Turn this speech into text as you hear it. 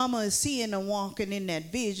Mama is seeing them walking in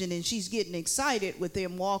that vision, and she's getting excited with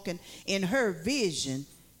them walking in her vision,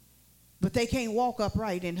 but they can't walk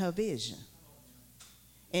upright in her vision.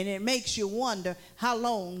 And it makes you wonder how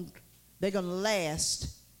long they're going to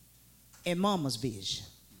last in Mama's vision.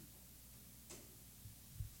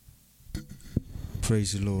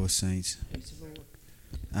 Praise the Lord, saints. Praise the Lord.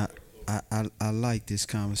 I like this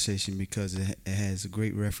conversation because it has a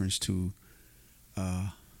great reference to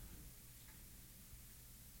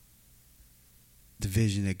the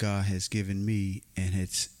vision that God has given me and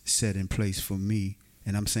has set in place for me.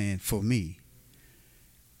 And I'm saying for me.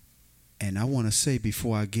 And I want to say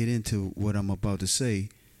before I get into what I'm about to say,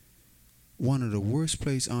 one of the worst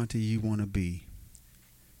places, Auntie, you want to be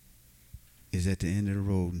is at the end of the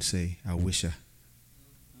road and say, I wish I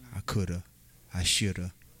coulda, I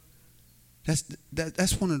shoulda.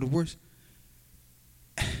 That's one of the worst.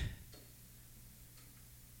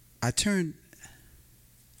 I turned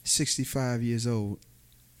 65 years old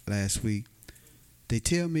last week. They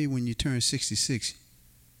tell me when you turn 66,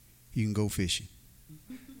 you can go fishing.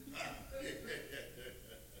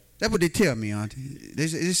 That's what they tell me, Auntie. They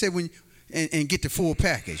say when and get the full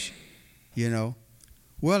package, you know.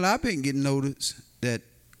 Well, I've been getting notice that,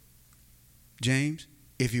 James,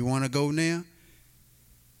 if you want to go now,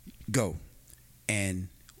 go. And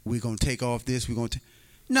we're going to take off this.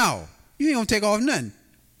 No, you ain't going to take off nothing.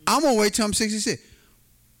 I'm going to wait till I'm 66.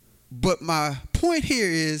 But my point here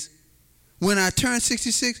is, when I turn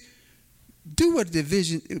 66, do what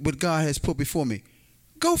God has put before me.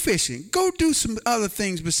 Go fishing. Go do some other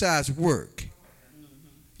things besides work.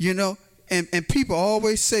 You know, and people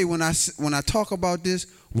always say when I talk about this,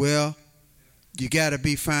 well, you got to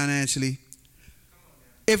be financially.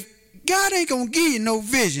 If God ain't going to give you no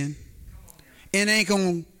vision and ain't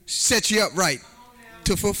going to set you up right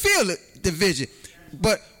to fulfill the vision,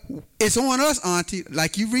 but it's on us, Auntie,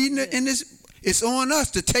 like you reading it in this, it's on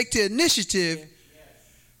us to take the initiative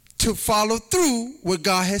to follow through what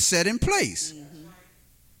God has set in place.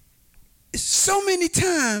 So many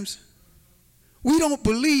times we don't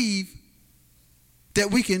believe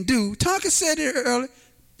that we can do. Tonka said it earlier,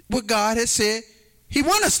 what God has said he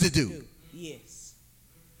wants us to do. Yes.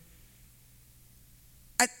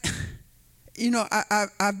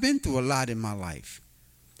 I've been through a lot in my life.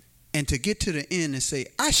 And to get to the end and say,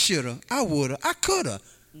 I shoulda, I woulda, I coulda.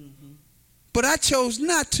 Mm-hmm. But I chose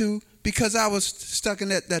not to because I was stuck in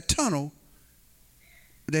that tunnel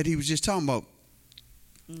that he was just talking about.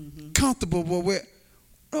 Mm-hmm. Comfortable where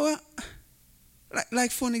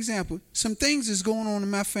like for an example, some things is going on in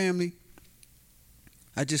my family.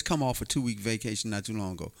 I just come off a 2-week vacation not too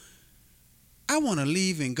long ago. I want to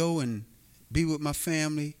leave and go and be with my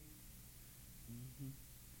family. Mm-hmm.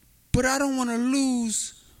 But I don't want to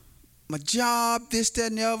lose my job, this, that,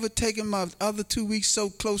 and the other, taking my other 2 weeks so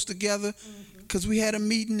close together because we had a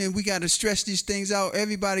meeting and we got to stretch these things out.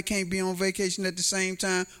 Everybody can't be on vacation at the same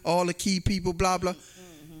time, all the key people, blah, blah.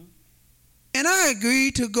 And I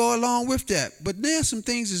agreed to go along with that. But there's some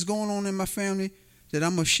things that's going on in my family that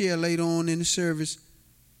I'm going to share later on in the service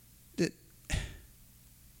that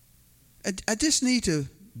I just need to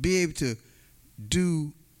be able to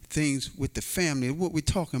do things with the family, what we're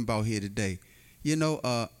talking about here today. You know,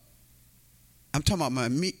 I'm talking about my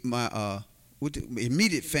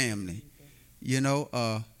immediate family, you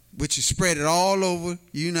know, which is spread it all over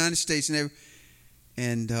the United States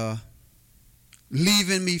and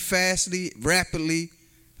leaving me fastly, rapidly.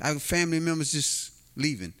 I have family members just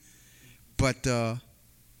leaving. But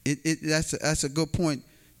that's a good point.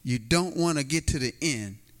 You don't want to get to the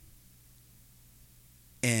end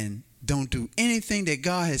and don't do anything that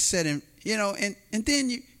God has said in, you know, and then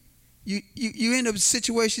you end up in a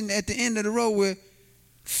situation at the end of the road where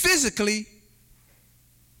physically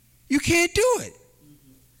you can't do it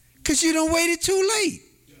because you done waited too late.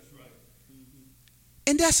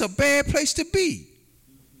 And that's a bad place to be.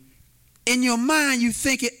 In your mind, you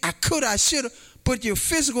think I could, I should have, but your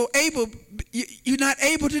physical you're not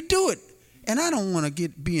able to do it. And I don't want to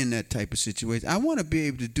be in that type of situation. I want to be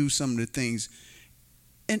able to do some of the things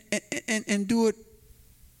and do it,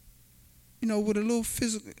 you know, with a little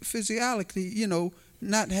physicality, you know,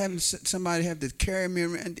 not having somebody have to carry me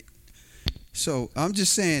around. So I'm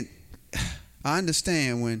just saying, I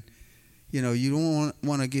understand when, you know, you don't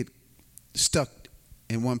want to get stuck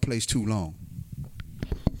in one place too long.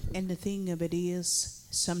 And the thing of it is,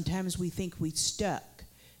 sometimes we think we're stuck.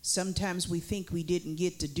 Sometimes we think we didn't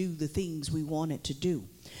get to do the things we wanted to do.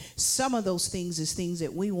 Some of those things is things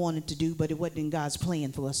that we wanted to do, but it wasn't in God's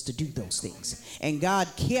plan for us to do those things. And God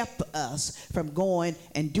kept us from going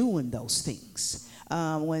and doing those things.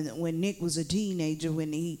 when Nick was a teenager,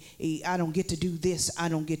 when he I don't get to do this, I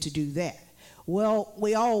don't get to do that. Well,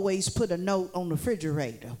 we always put a note on the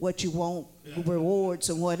refrigerator, what you want, rewards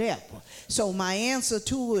and whatever. So my answer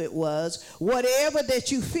to it was, whatever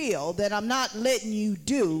that you feel that I'm not letting you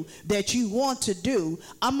do, that you want to do,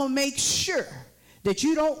 I'm going to make sure that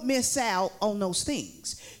you don't miss out on those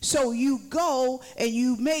things. So you go and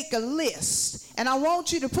you make a list, and I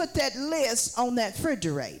want you to put that list on that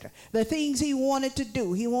refrigerator. The things he wanted to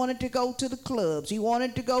do. He wanted to go to the clubs. He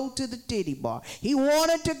wanted to go to the titty bar. He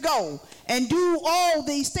wanted to go and do all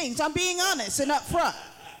these things. I'm being honest and upfront.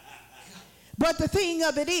 But the thing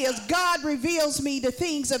of it is, God reveals me the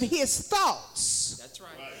things of his thoughts. That's right.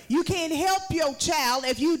 You can't help your child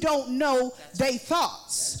if you don't know their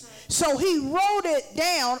thoughts. Right. So he wrote it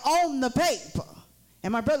down on the paper.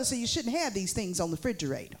 And my brother said, you shouldn't have these things on the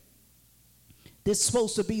refrigerator. This is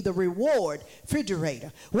supposed to be the reward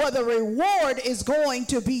refrigerator, where the reward is going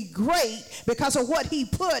to be great because of what he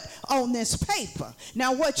put on this paper.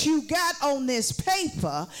 Now, what you got on this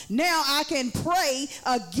paper, now I can pray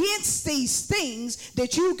against these things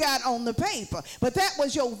that you got on the paper. But that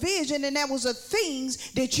was your vision, and that was the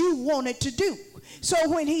things that you wanted to do. So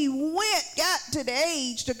when he got to the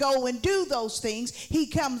age to go and do those things, he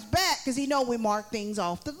comes back because he know we mark things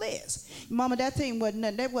off the list. Mama, that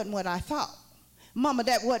wasn't what I thought. Mama,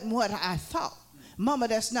 that wasn't what I thought. Mama,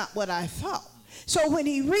 that's not what I thought. So when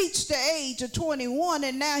he reached the age of 21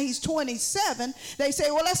 and now he's 27, they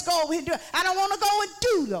say, well, let's go over here and do it. I don't want to go and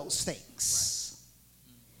do those things.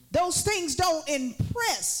 Right. Those things don't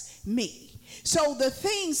impress me. So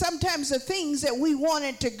sometimes the things that we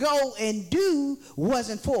wanted to go and do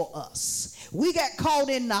wasn't for us. We got caught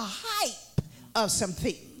in the hype of some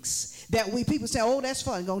things that people say, oh, that's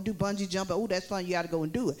fun, going to do bungee jumping. Oh, that's fun, you got to go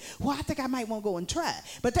and do it. Well, I think I might want to go and try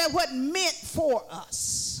it. But that wasn't meant for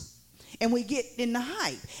us. And we get in the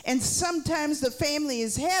hype. And sometimes the family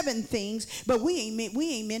is having things, but we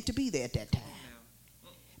ain't meant to be there at that time.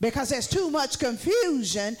 Because there's too much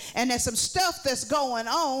confusion and there's some stuff that's going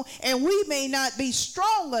on, and we may not be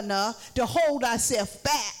strong enough to hold ourselves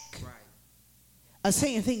back of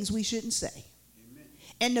saying things we shouldn't say. Amen.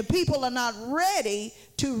 And the people are not ready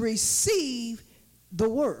to receive the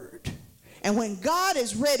word. And when God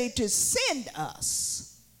is ready to send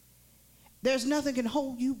us, there's nothing can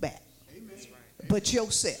hold you back. Amen. But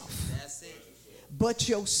yourself. That's it. But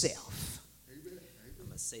yourself.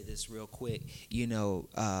 Say this real quick. You know,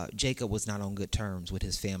 Jacob was not on good terms with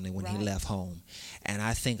his family when he left home, and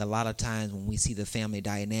I think a lot of times when we see the family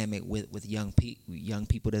dynamic with young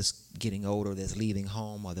people that's getting older, that's leaving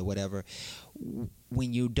home or whatever,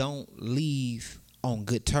 when you don't leave on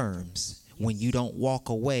good terms, when you don't walk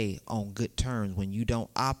away on good terms, when you don't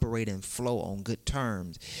operate and flow on good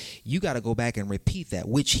terms, you got to go back and repeat that,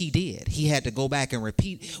 which he did. He had to go back and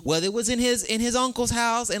repeat, whether it was in his uncle's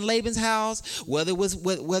house and Laban's house, whether it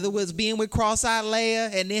was being with cross-eyed Leah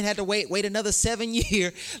and then had to wait another 7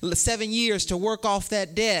 years to work off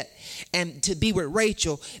that debt and to be with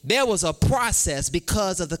Rachel. There was a process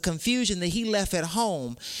because of the confusion that he left at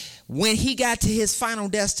home. When he got to his final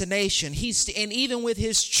destination, and even with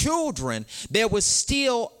his children, there was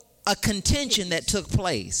still a contention that took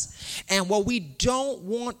place. And what we don't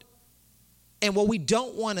want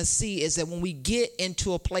to see is that when we get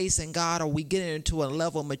into a place in God, or we get into a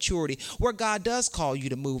level of maturity where God does call you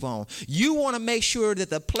to move on, you want to make sure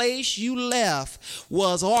that the place you left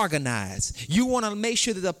was organized. You want to make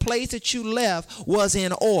sure that the place that you left was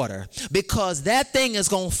in order, because that thing is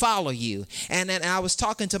going to follow you. And then I was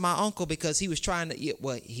talking to my uncle because he was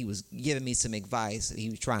he was giving me some advice.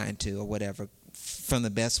 He was trying to, or whatever, from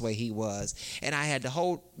the best way he was. And I had to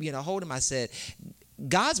hold him. I said,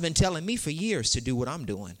 God's been telling me for years to do what I'm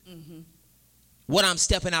doing, what I'm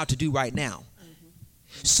stepping out to do right now.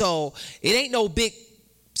 So it ain't no big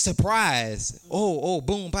surprise. Oh,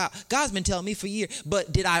 boom, pow. God's been telling me for years,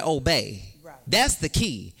 but did I obey? Right. That's the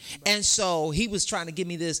key. Right. And so he was trying to give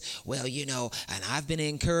me this, and I've been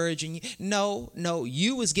encouraging you. No,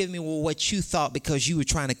 you was giving me what you thought because you were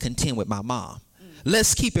trying to contend with my mom.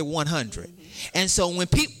 Let's keep it 100. And so when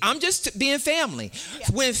I'm just being family. Yeah.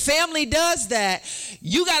 When family does that,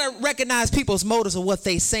 you got to recognize people's motives of what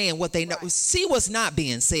they saying, what they know. Right. See what's not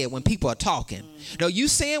being said when people are talking. No, you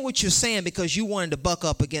saying what you're saying because you wanted to buck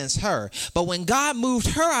up against her. But when God moved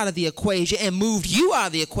her out of the equation and moved you out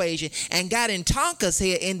of the equation and got in Tonka's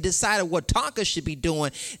head and decided what Tonka should be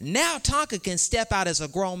doing, now Tonka can step out as a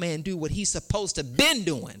grown man and do what he's supposed to been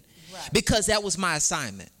doing. Right. Because that was my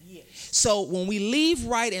assignment. So when we leave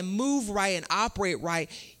right and move right and operate right,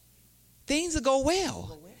 things will go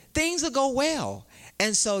well. Things will go well.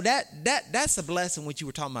 And so that's a blessing, what you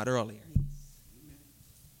were talking about earlier.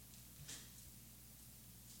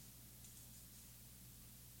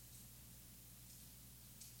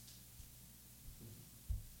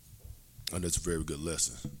 And that's a very good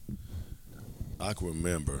lesson. I can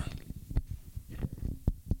remember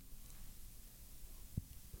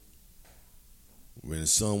when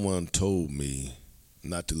someone told me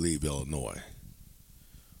not to leave Illinois.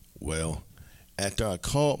 Well, after I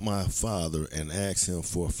called my father and asked him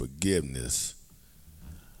for forgiveness,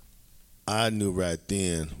 I knew right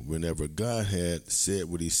then, whenever God had said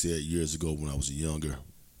what he said years ago when I was a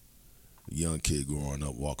young kid growing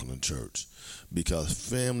up walking in church, because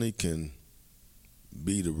family can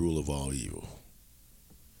be the rule of all evil.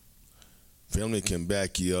 Family can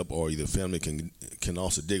back you up, or either family can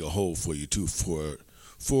also dig a hole for you too,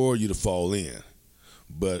 for you to fall in.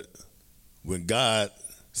 But when God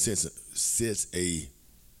sets the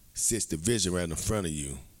vision right in front of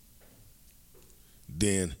you,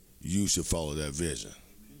 then you should follow that vision.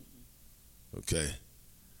 Okay?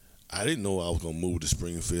 I didn't know I was going to move to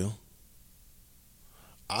Springfield.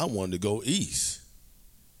 I wanted to go east.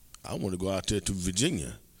 I wanted to go out there to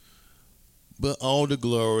Virginia. But all the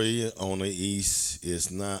glory on the east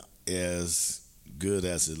is not as good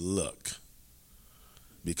as it looked.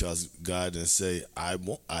 Because God didn't say, I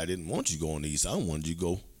didn't want you going east. I wanted you to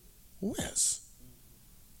go west.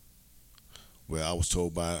 Well, I was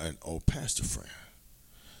told by an old pastor friend,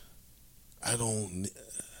 I don't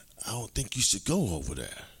think you should go over there.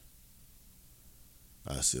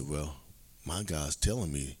 I said, well, my God's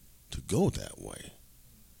telling me to go that way.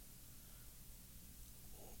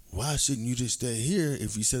 Why shouldn't you just stay here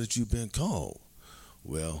if you said that you've been called?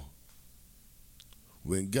 Well,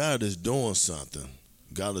 when God is doing something,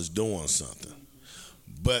 God is doing something.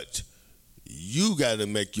 But you got to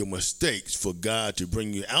make your mistakes for God to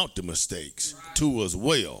bring you out the mistakes too as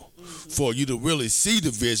well. For you to really see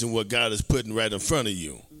the vision what God is putting right in front of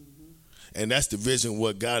you. And that's the vision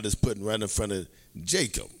what God is putting right in front of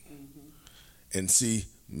Jacob. And see,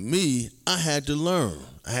 me, I had to learn.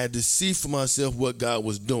 I had to see for myself what God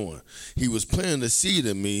was doing. He was planting a seed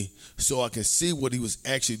in me so I can see what he was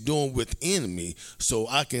actually doing within me, so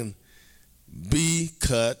I can be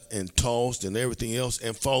cut and tossed and everything else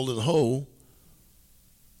and fall in the hole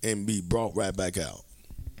and be brought right back out.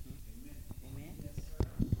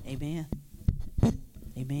 Amen.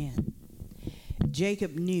 Amen.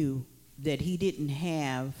 Jacob knew that he didn't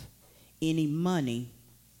have any money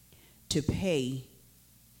to pay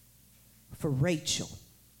for Rachel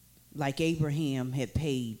like Abraham had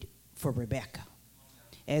paid for Rebekah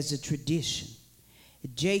as a tradition.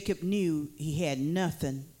 Jacob knew he had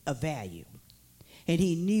nothing of value, and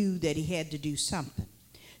he knew that he had to do something.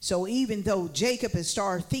 So even though Jacob had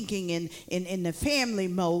started thinking in the family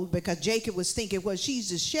mode, because Jacob was thinking, well,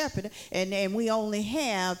 she's a shepherd, and we only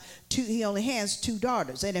have he only has 2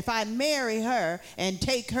 daughters. And if I marry her and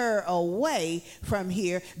take her away from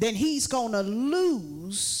here, then he's going to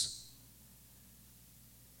lose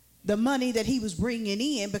the money that he was bringing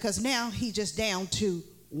in, because now he's just down to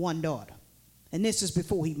 1 daughter. And this is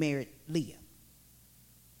before he married Leah.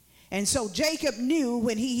 And so Jacob knew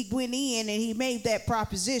when he went in and he made that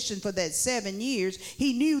proposition for that 7 years,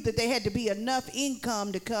 he knew that there had to be enough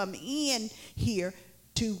income to come in here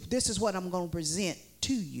to, this is what I'm going to present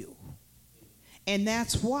to you. And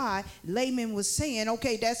that's why Laban was saying,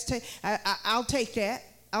 okay, I'll take that.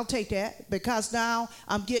 I'll take that, because now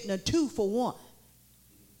I'm getting a 2 for 1.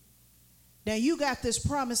 Now you got this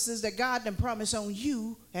promises that God done promised on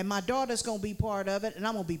you, and my daughter's going to be part of it, and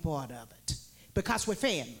I'm going to be part of it, because we're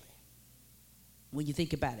family. When you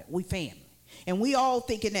think about it, we family. And we all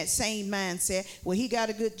think in that same mindset, well, he got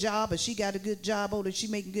a good job, or she got a good job, or she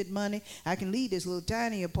making good money. I can leave this little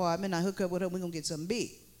tiny apartment, I hook up with her, we're going to get something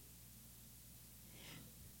big.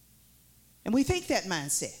 And we think that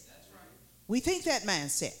mindset. That's right. We think that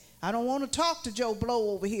mindset. I don't want to talk to Joe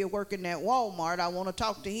Blow over here working at Walmart. I want to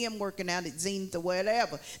talk to him working out at Zenith or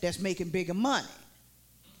whatever that's making bigger money.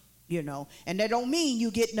 You know, and that don't mean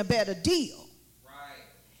you getting a better deal.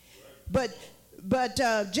 Right. But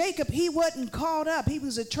Jacob, he wasn't caught up. He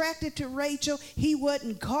was attracted to Rachel. He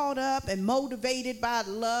wasn't caught up and motivated by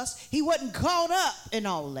lust. He wasn't caught up in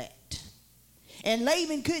all that. And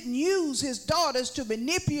Laban couldn't use his daughters to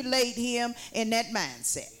manipulate him in that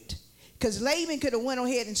mindset. Because Laban could have went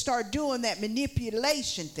ahead and started doing that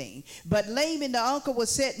manipulation thing. But Laban, the uncle,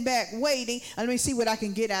 was sitting back waiting. Let me see what I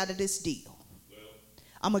can get out of this deal.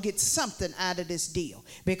 I'm going to get something out of this deal,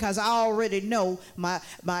 because I already know my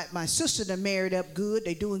sister done married up good.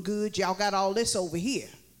 They doing good. Y'all got all this over here.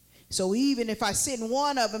 So even if I send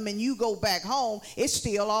one of them and you go back home, it's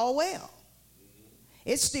still all well.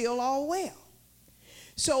 It's still all well.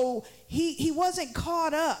 So he wasn't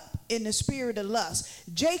caught up in the spirit of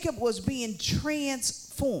lust. Jacob was being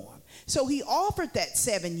transformed. So he offered that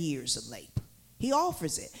 7 years of labor. He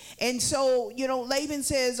offers it. And so, Laban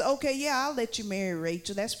says, okay, yeah, I'll let you marry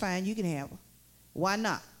Rachel. That's fine. You can have her. Why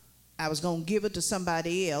not? I was going to give it to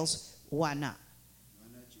somebody else. Why not? Why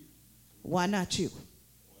not you? Why not you?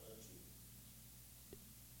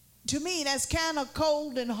 To me, that's kind of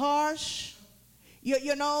cold and harsh.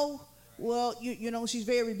 Well, she's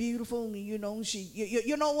very beautiful. You know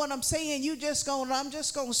what I'm saying? I'm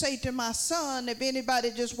just gonna say to my son, if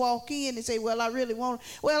anybody just walk in and say, well, I really want,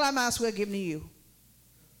 well, I might as well give them to you.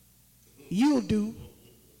 You'll do.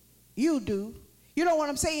 You know what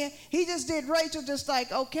I'm saying? He just did Rachel just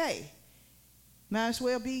like, okay, might as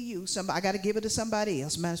well be you. I got to give it to somebody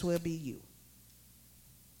else. Might as well be you.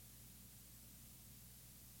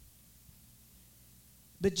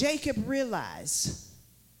 But Jacob realized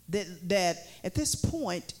that at this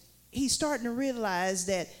point, he's starting to realize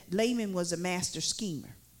that Laban was a master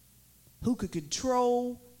schemer who could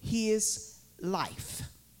control his life.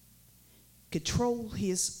 Control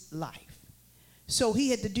his life. So he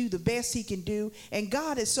had to do the best he can do. And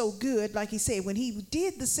God is so good, like he said, when he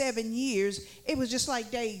did the 7 years, it was just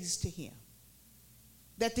like days to him.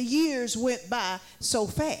 That the years went by so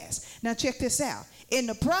fast. Now check this out. In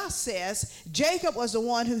the process, Jacob was the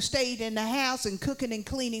one who stayed in the house and cooking and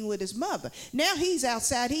cleaning with his mother. Now he's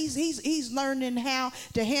outside. He's learning how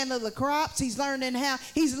to handle the crops. He's learning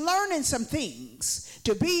some things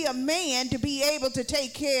to be a man, to be able to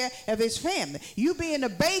take care of his family. You being a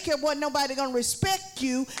baker, wasn't nobody going to respect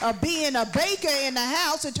you or being a baker in the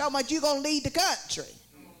house and talking about you going to lead the country.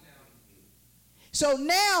 So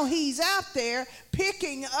now he's out there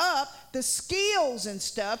picking up the skills and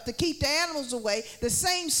stuff to keep the animals away, the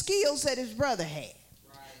same skills that his brother had.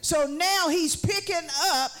 Right. So now he's picking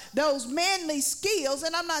up those manly skills,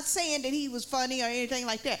 and I'm not saying that he was funny or anything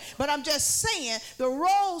like that, but I'm just saying the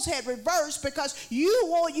roles had reversed because you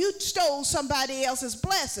stole somebody else's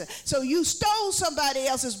blessing. So you stole somebody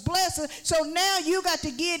else's blessing, so now you got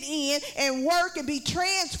to get in and work and be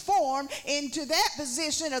transformed into that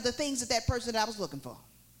position of the things that person that I was looking for.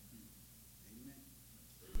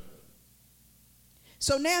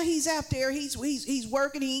 So now he's out there, he's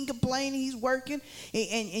working, he ain't complaining, he's working.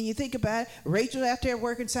 And you think about it, Rachel out there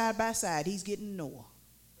working side by side. He's getting Noah.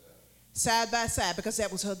 Side by side, because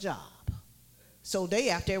that was her job. So they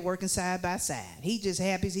out there working side by side. He's just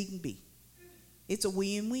happy as he can be. It's a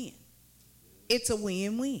win-win. It's a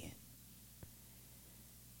win-win.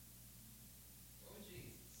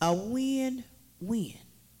 A win-win.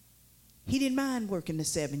 He didn't mind working the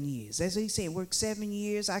 7 years. As he said, work 7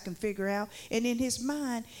 years, I can figure out. And in his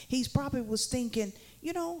mind, he probably was thinking,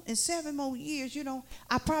 in 7 more years,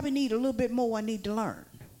 I probably need a little bit more I need to learn.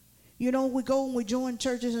 We go and we join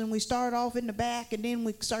churches and we start off in the back and then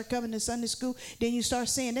we start coming to Sunday school. Then you start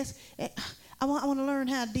saying, I want to learn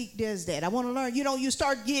how Deke does that. I want to learn, you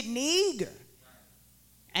start getting eager.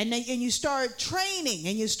 And you start training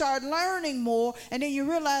and you start learning more, and then you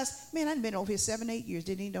realize, man, I've been over here 7, 8 years,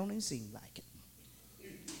 don't even seem like it.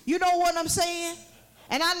 You know what I'm saying?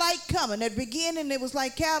 And I like coming. At the beginning, it was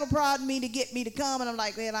like cattle prodding me to get me to come, and I'm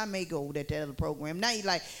like, well, I may go over there to the other program. Now you're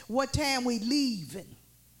like, what time we leaving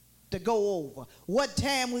to go over? What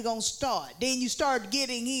time we gonna start? Then you start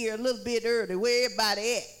getting here a little bit early. Where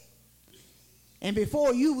everybody at? And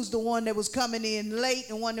before, you was the one that was coming in late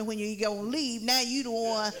and wondering when you gonna leave. Now you the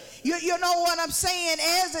one. You know what I'm saying?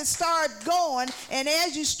 As it started going and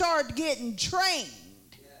as you start getting trained,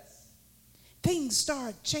 yes, things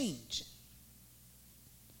start changing.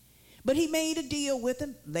 But he made a deal with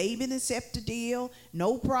him. Laban accepted the deal.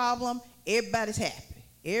 No problem. Everybody's happy.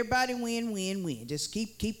 Everybody win. Just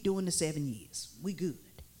keep doing the 7 years. We good.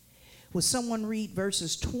 Will someone read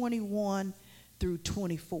verses 21 through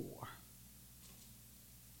 24?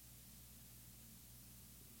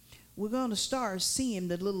 We're going to start seeing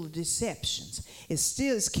the little deceptions.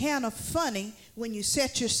 It's kind of funny when you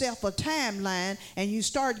set yourself a timeline and you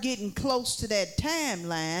start getting close to that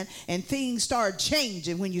timeline and things start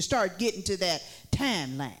changing when you start getting to that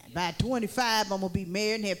timeline. By 25, I'm going to be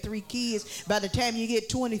married and have 3 kids. By the time you get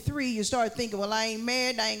 23, you start thinking, well, I ain't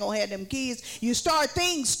married, I ain't going to have them kids.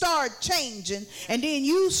 Things start changing, and then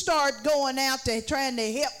you start going out there trying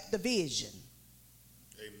to help the vision.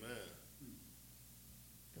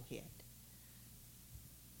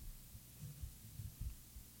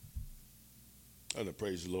 And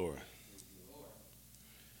praise the Lord.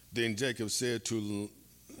 Then Jacob said to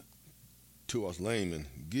us, Laban,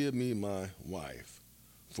 give me my wife,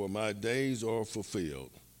 for my days are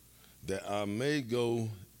fulfilled, that I may go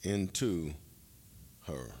into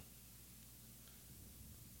her.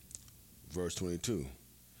 Verse 22.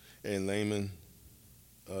 And Laban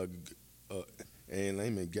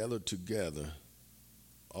gathered together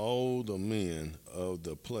all the men of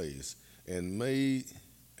the place and made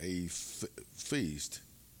a feast.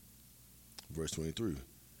 Verse 23.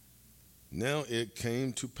 Now it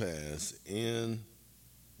came to pass in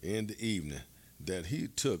the evening that he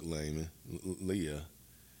took Leah,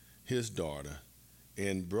 his daughter,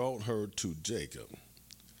 and brought her to Jacob,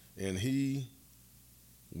 and he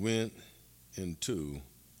went into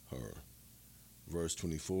her. Verse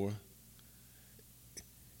 24.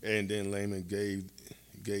 And then Laban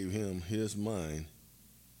gave him his mind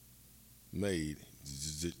maid,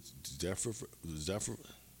 Zilpah,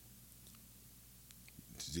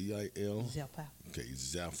 Z-I-L, okay,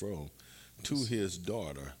 Zilpah, to his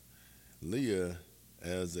daughter Leah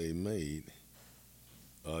as a maid.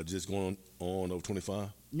 Just going on over 25?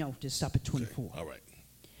 No, just stop at 24. Okay. All right.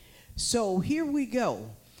 So here we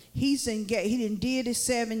go. He's engaged. He did his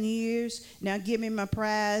 7 years. Now give me my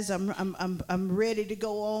prize. I'm ready to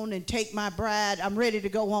go on and take my bride. I'm ready to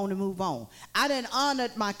go on and move on. I done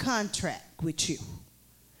honored my contract with you.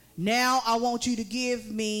 Now I want you to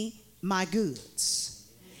give me my goods.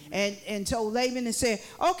 And so Laban said,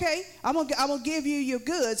 okay, I'm gonna give you your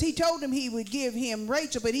goods. He told him he would give him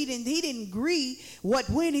Rachel, but he didn't agree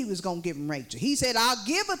when he was gonna give him Rachel. He said, I'll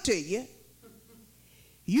give her to you.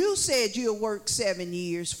 You said you'll work 7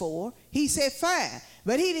 years for. He said, fine.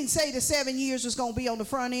 But he didn't say the 7 years was going to be on the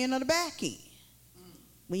front end or the back end.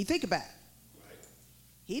 When you think about it. Right.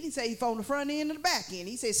 He didn't say on the front end or the back end.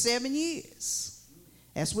 He said 7 years.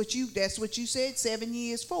 That's what you said 7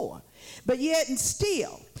 years for. But yet and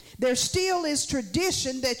still, there still is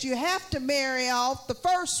tradition that you have to marry off the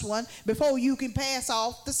first one before you can pass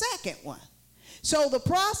off the second one. So the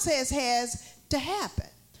process has to happen.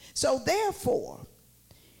 So therefore,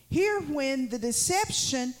 here when the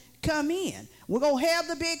deception come in, we're going to have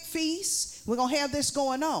the big feast. We're going to have this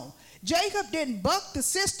going on. Jacob didn't buck the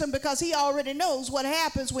system because he already knows what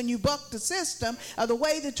happens when you buck the system of the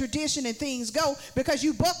way the tradition and things go, because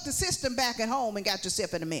you bucked the system back at home and got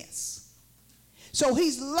yourself in a mess. So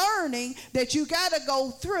he's learning that you got to go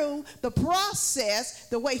through the process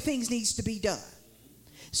the way things needs to be done.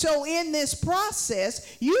 So in this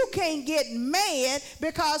process, you can't get mad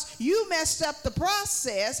because you messed up the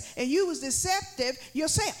process and you was deceptive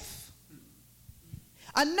yourself.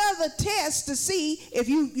 Another test to see if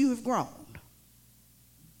you've grown.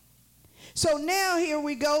 So now here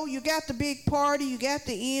we go. You got the big party. You got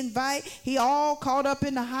the invite. He all caught up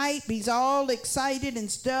in the hype. He's all excited and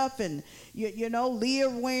stuff. And, you know, Leah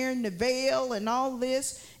wearing the veil and all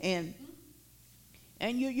this. And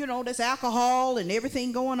you know, there's alcohol and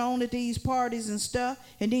everything going on at these parties and stuff.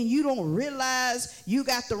 And then you don't realize you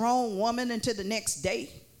got the wrong woman until the next day.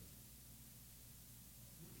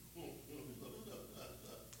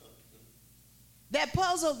 That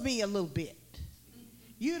puzzled me a little bit.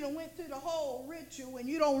 You done went through the whole ritual and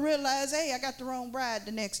you don't realize, hey, I got the wrong bride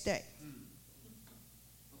the next day.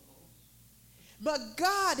 But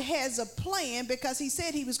God has a plan, because he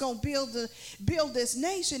said he was going to build this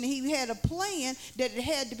nation. He had a plan that it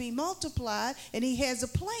had to be multiplied, and he has a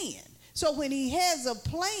plan. So when he has a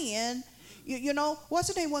plan, you know,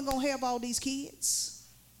 what's the name? Wasn't going to have all these kids.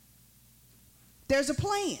 There's a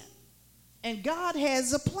plan. And God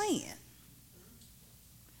has a plan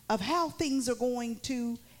of how things are going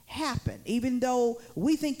to happen, even though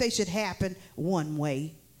we think they should happen one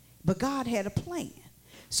way. But God had a plan.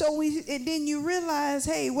 So and then you realize,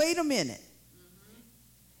 hey, wait a minute.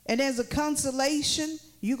 And as a consolation,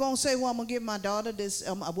 you're going to say, well, I'm going to give my daughter this.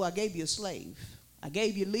 Well, I gave you a slave. I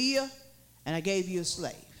gave you Leah, and I gave you a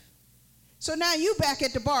slave. So now you back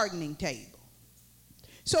at the bargaining table.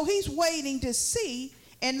 So he's waiting to see,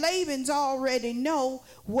 and Laban's already know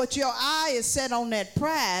what your eye is set on that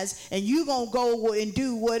prize, and you're going to go and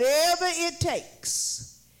do whatever it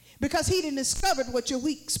takes, because he done discovered what your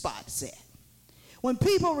weak spot is at. When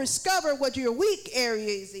people discover what your weak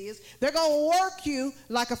areas is, they're going to work you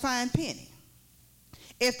like a fine penny.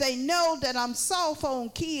 If they know that I'm soft on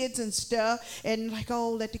kids and stuff, and like,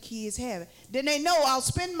 oh, let the kids have it, then they know I'll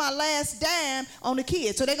spend my last dime on the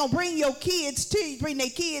kids. So they're going to bring their kids to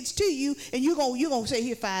you, and you're going to say,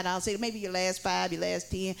 here, $5. Say, maybe your last 5, your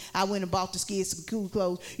last 10. I went and bought the kids some cool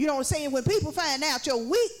clothes. You know what I'm saying? When people find out your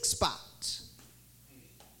weak spot,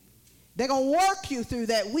 they're going to work you through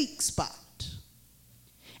that weak spot.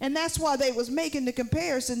 And that's why they was making the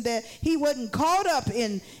comparison that he wasn't caught up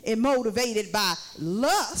in motivated by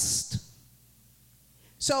lust.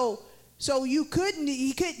 So he couldn't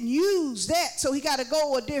use that, so he got to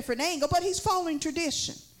go a different angle, but he's following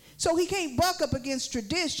tradition. So he can't buck up against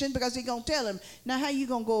tradition, because he's going to tell him, now how you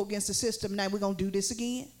going to go against the system? Now we're going to do this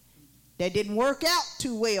again? That didn't work out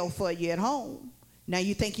too well for you at home. Now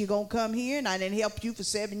you think you're going to come here and I didn't help you for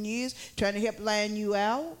 7 years trying to help line you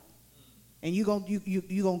out? And you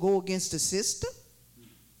gonna go against the system?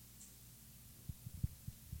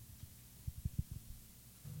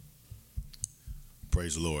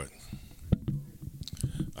 Praise the Lord.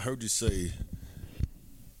 I heard you say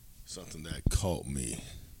something that caught me.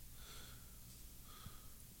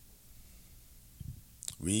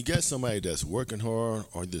 When you got somebody that's working hard,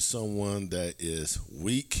 or there's someone that is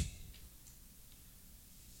weak,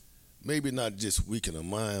 maybe not just weak in the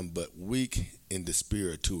mind, but weak in the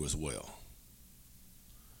spirit too as well.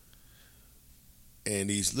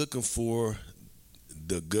 And he's looking for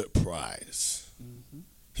the good prize. Mm-hmm.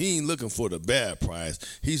 He ain't looking for the bad prize.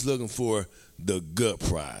 He's looking for the good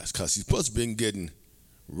prize, because he's supposed to be getting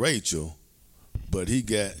Rachel, but he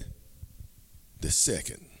got the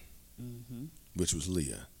second, which was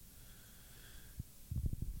Leah.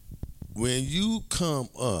 When you come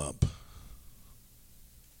up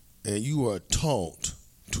and you are taught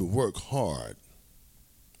to work hard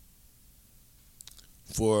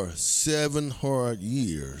for 7 hard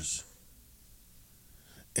years,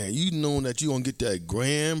 and you know that you're going to get that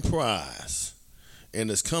grand prize,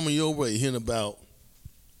 and it's coming your way in about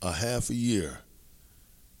a half a year,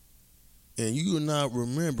 and you are not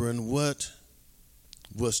remembering what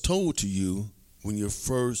was told to you when you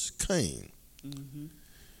first came. Mm-hmm.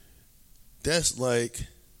 That's like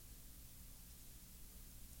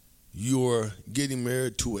you're getting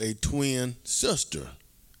married to a twin sister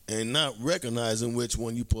and not recognizing which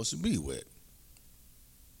one you're supposed to be with.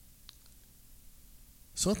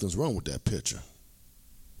 Something's wrong with that picture.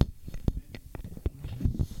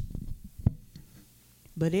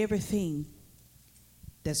 But everything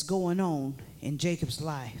that's going on in Jacob's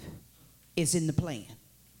life is in the plan,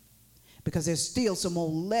 because there's still some more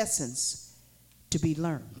lessons to be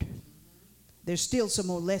learned. There's still some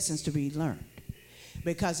more lessons to be learned,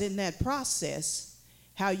 because in that process,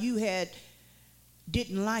 how you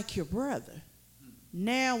didn't like your brother,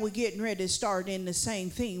 now we're getting ready to start in the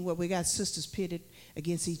same thing where we got sisters pitted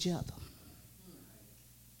against each other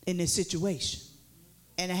in this situation.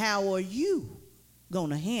 And how are you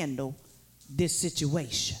going to handle this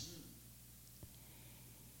situation?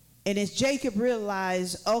 And as Jacob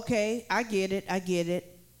realized, okay, I get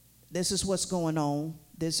it. This is what's going on.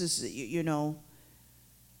 This is, and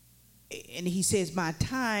he says, my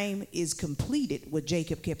time is completed, what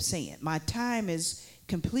Jacob kept saying. My time is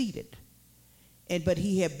completed. But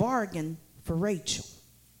he had bargained for Rachel.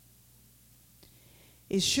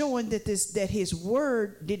 It's showing that his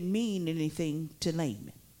word didn't mean anything to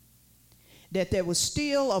Laban. That there was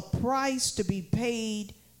still a price to be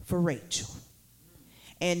paid for Rachel.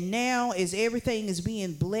 And now, as everything is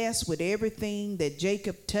being blessed with everything that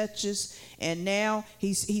Jacob touches, and now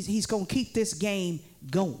he's going to keep this game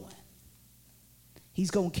going.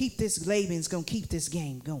 Laban's going to keep this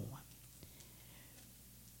game going.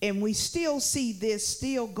 And we still see this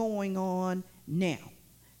still going on now.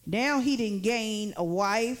 Now he didn't gain a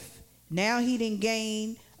wife. Now he didn't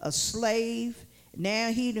gain a slave.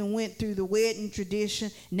 Now he done went through the wedding tradition.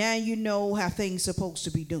 Now you know how things supposed to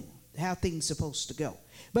be doing, how things supposed to go.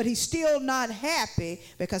 But he's still not happy,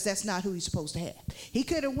 because that's not who he's supposed to have. He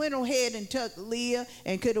could have went ahead and took Leah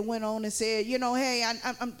and could have went on and said, hey,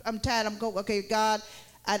 I'm tired. I'm going. Okay, God,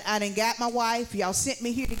 I done got my wife. Y'all sent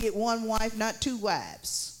me here to get one wife, not 2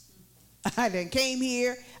 wives. I done came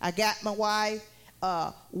here. I got my wife.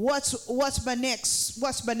 What's my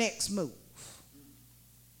next move?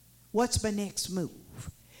 What's my next move?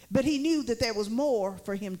 But he knew that there was more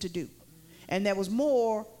for him to do, and there was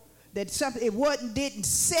more that something didn't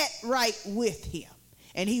set right with him,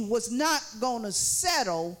 and he was not going to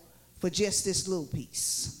settle for just this little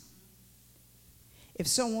piece. If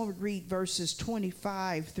someone would read verses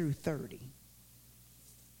 25 through 30.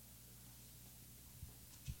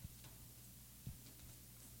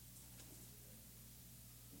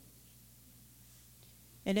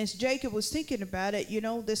 And as Jacob was thinking about it,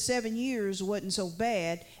 the 7 years wasn't so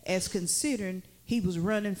bad, as considering he was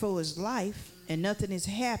running for his life and nothing has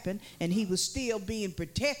happened, and he was still being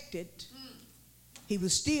protected. He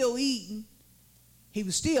was still eating. He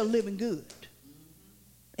was still living good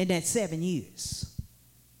in that 7 years.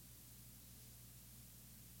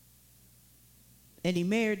 And he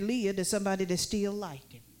married Leah to somebody that still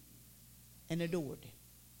liked him and adored him.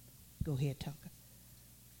 Go ahead, Tucker.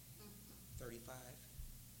 35.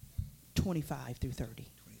 25 through 30.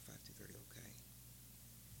 25 through 30, okay.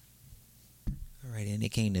 All right, and it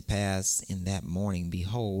came to pass in that morning,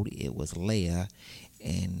 behold, it was Leah,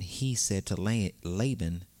 and he said to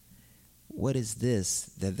Laban, what is this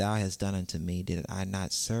that thou hast done unto me? Did I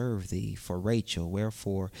not serve thee for Rachel?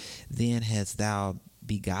 Wherefore then hast thou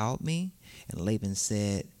beguiled me? And Laban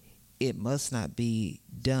said, it must not be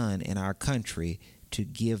done in our country to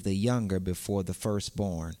give the younger before the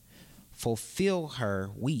firstborn. Fulfill her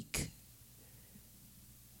week,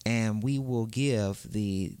 and we will give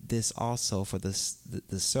thee this also for the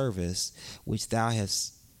service which thou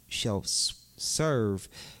hast shalt serve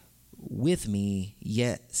with me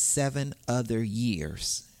yet 7 other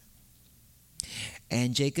years.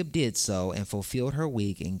 And Jacob did so, and fulfilled her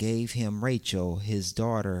week, and gave him Rachel his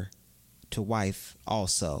daughter to wife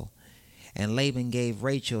also. And Laban gave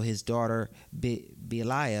Rachel his daughter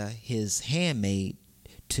Bilhah his handmaid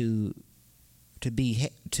to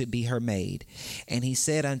be her maid. And he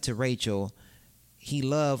said unto Rachel, he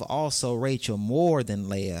loved also Rachel more than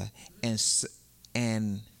Leah,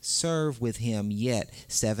 and served with him yet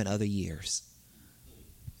 7 other years.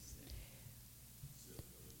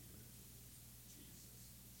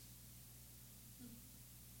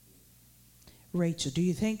 Rachel, do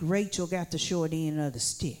you think Rachel got the short end of the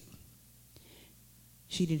stick?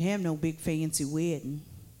 She didn't have no big fancy wedding.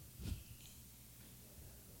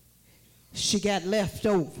 She got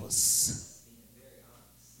leftovers.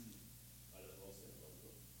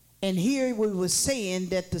 And here we were saying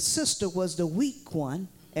that the sister was the weak one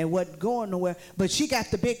and wasn't going nowhere, but she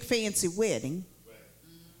got the big fancy wedding.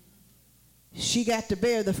 She got to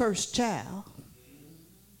bear the first child.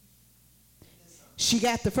 She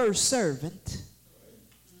got the first servant.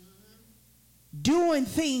 Doing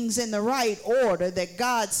things in the right order that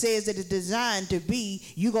God says that it's designed to be,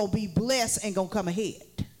 you're going to be blessed and going to come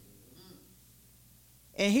ahead.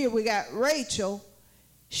 And here we got Rachel.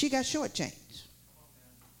 She got shortchanged.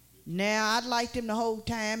 Now, I'd liked him the whole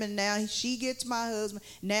time, and now she gets my husband.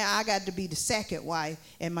 Now I got to be the second wife,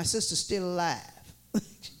 and my sister's still alive.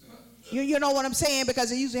 You know what I'm saying?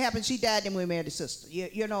 Because it usually happens, she died, then we married a sister.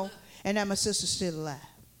 You know, and now my sister's still alive.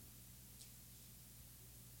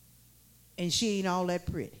 And she ain't all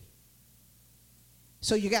that pretty.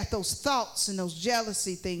 So you got those thoughts and those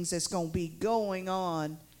jealousy things that's going to be going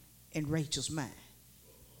on in Rachel's mind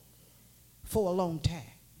for a long time.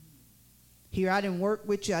 Here, I didn't work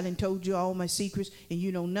with you. I didn't told you all my secrets, and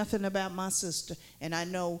you know nothing about my sister. And I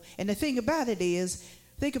know. And the thing about it is,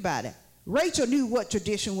 think about it. Rachel knew what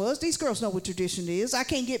tradition was. These girls know what tradition is. I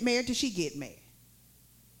can't get married till she get married.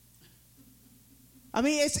 I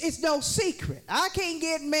mean, it's no secret. I can't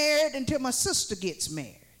get married until my sister gets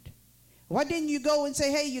married. Why didn't you go and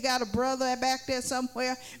say, hey, you got a brother back there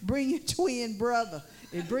somewhere? Bring your twin brother.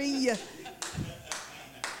 And bring your...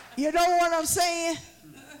 You know what I'm saying?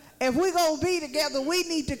 If we're going to be together, we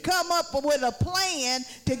need to come up with a plan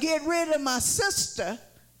to get rid of my sister.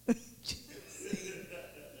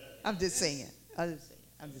 I'm just saying.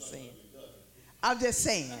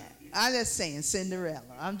 Cinderella.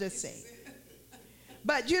 I'm just saying.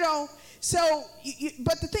 But, you know, so,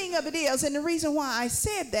 but the thing of it is, and the reason why I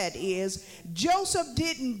said that is, Joseph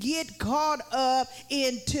didn't get caught up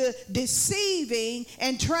into deceiving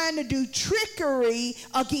and trying to do trickery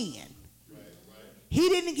again. He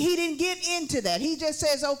didn't get into that. He just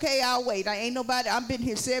says, okay, I'll wait. I've been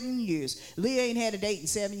here 7 years. Leah ain't had a date in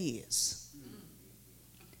 7 years.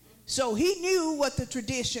 So he knew what the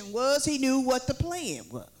tradition was. He knew what the plan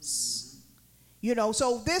was. You know,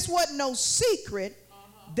 so this wasn't no secret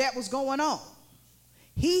that was going on.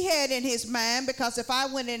 He had in his mind, because if I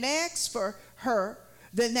went and asked for her,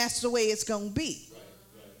 then that's the way it's going to be.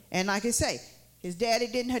 And like I say, her daddy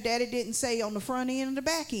didn't say on the front end and the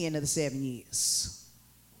back end of the 7 years.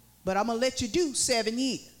 But I'm going to let you do 7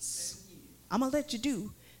 years. I'm going to let you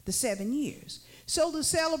do the 7 years. So the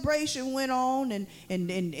celebration went on,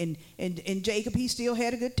 and Jacob, he still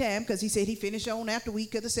had a good time, because he said he finished on after a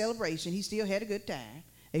week of the celebration. He still had a good time.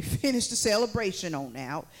 They finished the celebration on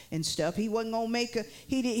out and stuff. He wasn't going to make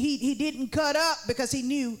he didn't cut up because he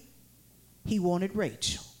knew he wanted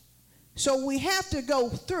Rachel. So we have to go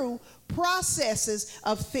through processes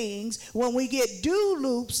of things when we get do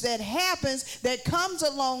loops that happens, that comes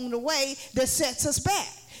along the way, that sets us back.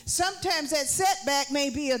 Sometimes that setback may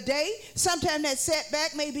be a day. Sometimes that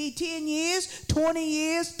setback may be 10 years, 20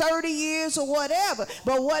 years, 30 years, or whatever.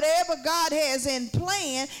 But whatever God has in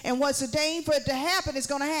plan and what's ordained for it to happen is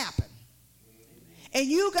going to happen. And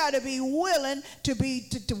you got to be willing to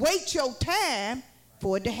wait your time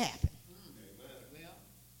for it to happen.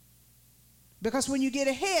 Because when you get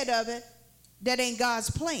ahead of it, that ain't God's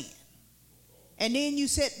plan. And then you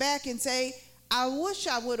sit back and say, I wish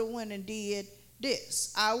I would have went and did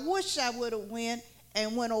this. I wish I would have went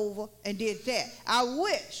over and did that. I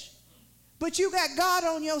wish. But you got God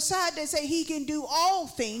on your side that say he can do all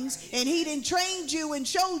things, and he didn't train you and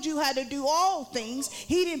showed you how to do all things.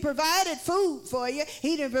 He didn't provided food for you.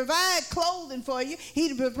 He didn't provide clothing for you. He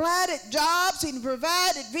didn't provided jobs. He didn't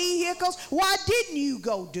provided vehicles. Why didn't you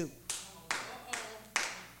go do?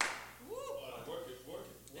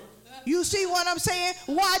 You see what I'm saying?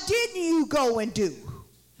 Why didn't you go and do?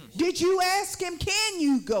 Did you ask him, can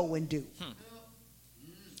you go and do?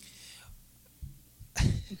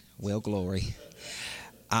 Well, glory.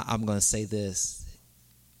 I'm going to say this.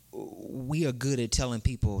 We are good at telling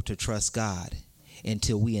people to trust God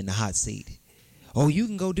until we in the hot seat. Oh, you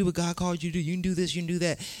can go do what God called you to do. You can do this, you can do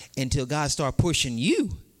that. Until God starts pushing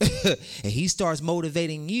you. And he starts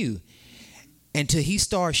motivating you. Until he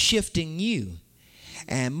starts shifting you.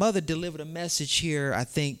 And Mother delivered a message here, I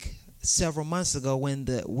think, several months ago when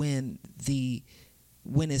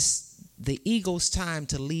it's the eagle's time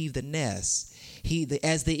to leave the nest.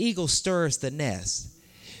 As the eagle stirs the nest.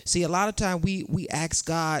 See, a lot of time we ask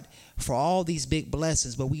God for all these big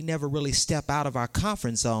blessings, but we never really step out of our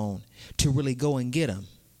comfort zone to really go and get them.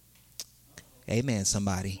 Amen,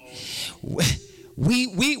 somebody.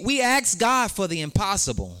 We ask God for the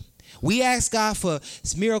impossible. We ask God for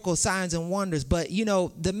miracles, signs, and wonders. But, you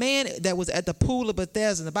know, the man that was at the pool of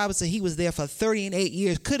Bethesda, the Bible said he was there for 38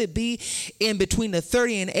 years. Could it be in between the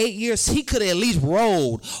 30 and 8 years, he could have at least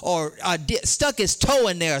rolled or stuck his toe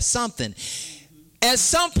in there or something? At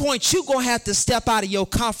some point, you're going to have to step out of your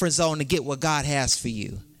comfort zone to get what God has for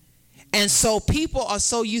you. And so people are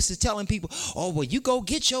so used to telling people, oh, well, you go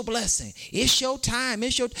get your blessing. It's your time.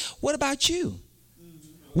 What about you?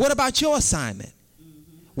 What about your assignment?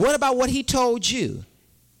 What about what he told you?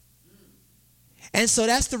 And so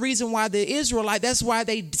that's the reason why the Israelites, that's why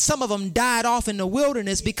some of them died off in the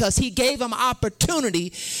wilderness, because he gave them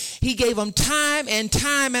opportunity. He gave them time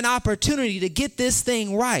and opportunity to get this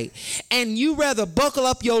thing right. And you rather buckle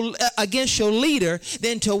up against your leader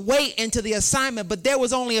than to wait into the assignment. But there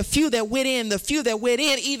was only a few that went in. The few that went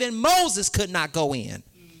in, even Moses could not go in.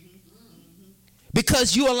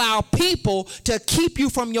 Because you allow people to keep you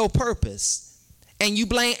from your purpose. And you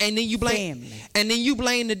blame, and then you blame, family. And then you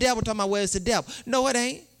blame the devil, talking about, well, it's the devil. No, it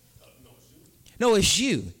ain't. No, it's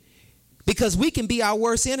you. Because we can be our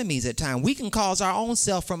worst enemies at times. We can cause our own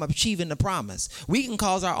self from achieving the promise. We can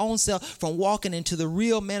cause our own self from walking into the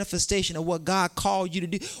real manifestation of what God called you to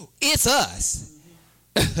do. It's us.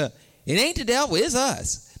 It ain't the devil, it's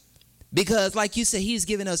us. Because like you said, he's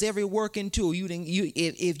given us every working tool.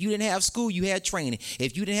 If you didn't have school, you had training.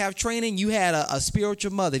 If you didn't have training, you had a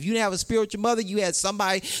spiritual mother. If you didn't have a spiritual mother, you had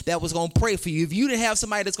somebody that was going to pray for you. If you didn't have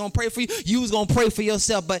somebody that's going to pray for you, you was going to pray for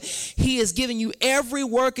yourself. But he has given you every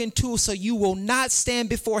working tool so you will not stand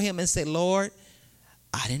before him and say, Lord,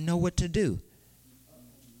 I didn't know what to do.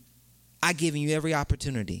 I've given you every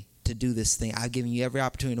opportunity to do this thing. I've given you every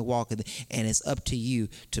opportunity to walk in, and it's up to you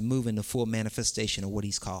to move in the full manifestation of what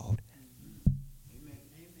he's called.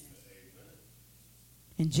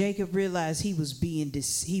 And Jacob realized he was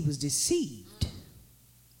deceived.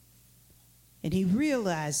 And he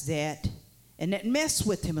realized that, and that messed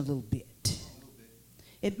with him a little bit.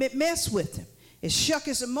 It messed with him. It shook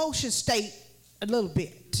his emotion state a little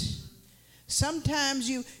bit. Sometimes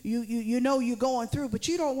you know you're going through, but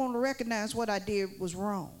you don't want to recognize what I did was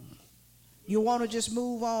wrong. You want to just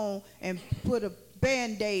move on and put a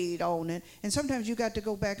Band-Aid on it. And sometimes you got to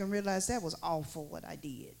go back and realize that was awful what I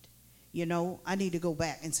did. You know, I need to go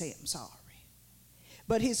back and say I'm sorry.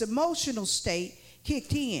 But his emotional state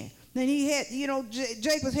kicked in. Then he had,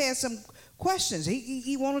 Jacob had some questions.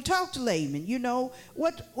 He wanted to talk to Laban. You know,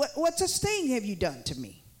 what such thing have you done to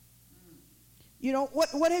me? You know,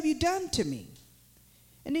 what have you done to me?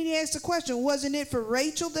 And then he asked the question, wasn't it for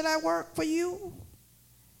Rachel that I worked for you?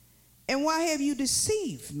 And why have you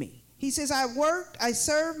deceived me? He says, I worked, I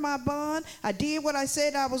served my bond, I did what I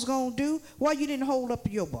said I was going to do. Why you didn't hold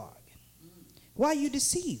up your bargain? Why you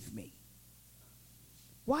deceived me?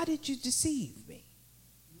 Why did you deceive me?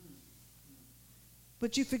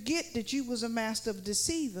 But you forget that you was a master of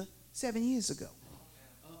deceiver 7 years ago.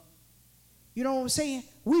 You know what I'm saying?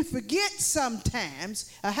 We forget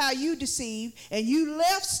sometimes how you deceived, and you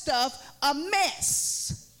left stuff a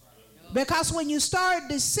mess. Because when you start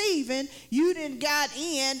deceiving, you done got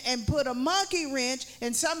in and put a monkey wrench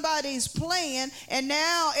in somebody's plan, and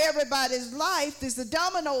now everybody's life is the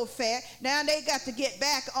domino effect. Now they got to get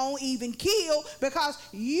back on even keel because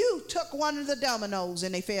you took one of the dominoes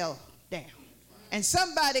and they fell down. And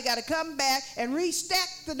somebody got to come back and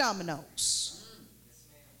restack the dominoes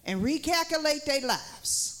and recalculate their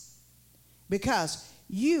lives because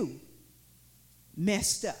you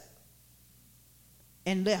messed up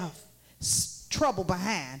and left trouble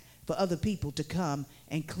behind for other people to come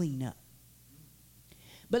and clean up.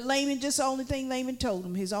 But Laban, just the only thing Laban told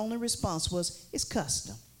him, his only response was, it's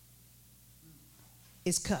custom.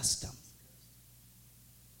 It's custom.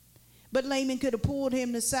 But Laban could have pulled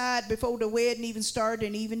him aside before the wedding even started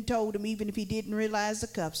and even told him, even if he didn't realize the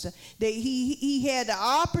custom, that he had the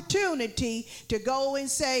opportunity to go and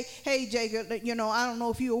say, hey, Jacob, I don't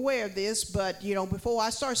know if you're aware of this, but, before I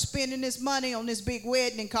start spending this money on this big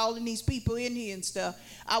wedding and calling these people in here and stuff,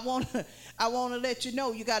 I want to let you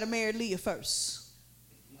know you got to marry Leah first.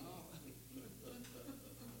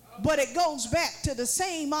 But it goes back to the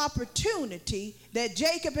same opportunity that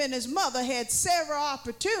Jacob and his mother had several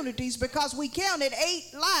opportunities, because we counted 8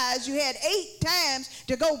 lies. You had 8 times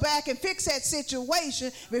to go back and fix that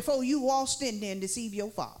situation before you waltzed in there and deceived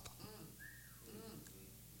your father.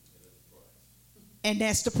 And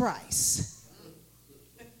that's the price.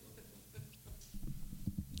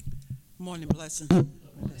 Morning blessing.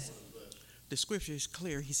 The scripture is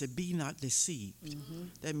clear. He said, be not deceived. Mm-hmm.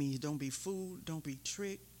 That means don't be fooled, don't be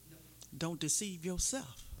tricked. Don't deceive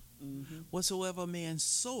yourself. Mm-hmm. Whatsoever a man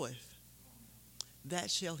soweth,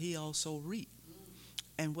 that shall he also reap.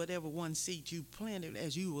 And whatever one seed you planted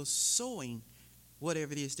as you were sowing,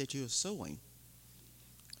 whatever it is that you're sowing,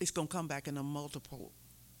 it's going to come back in a multiple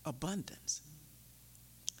abundance.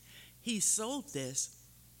 He sowed this.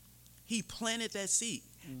 He planted that seed.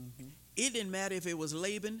 Mm-hmm. It didn't matter if it was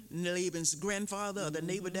Laban's grandfather, or the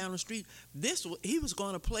neighbor down the street. He was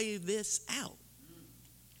going to play this out.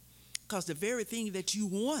 Because the very thing that you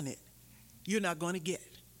wanted, you're not going to get.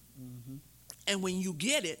 Mm-hmm. And when you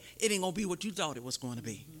get it, it ain't going to be what you thought it was going to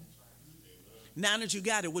be. Mm-hmm. Now that you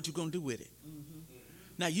got it, what you going to do with it? Mm-hmm.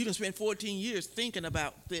 Now, you done spent 14 years thinking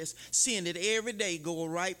about this, seeing it every day go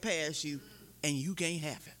right past you, and you can't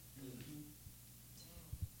have it. Mm-hmm.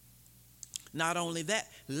 Not only that,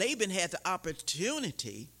 Laban had the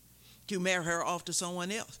opportunity to marry her off to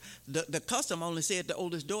someone else. The custom only said the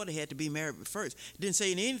oldest daughter had to be married first. It didn't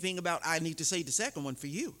say anything about, I need to save the second one for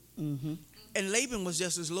you. Mm-hmm. And Laban was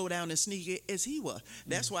just as low down and sneaky as he was.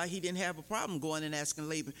 That's why he didn't have a problem going and asking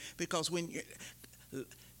Laban, because when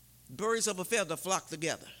birds of a feather flock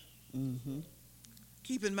together. Mm-hmm.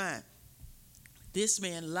 Keep in mind, this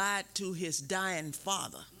man lied to his dying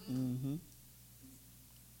father. Mm-hmm.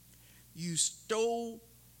 You stole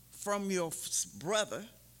from your brother.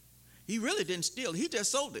 He really didn't steal. He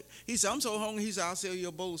just sold it. He said, I'm so hungry. He said, I'll sell you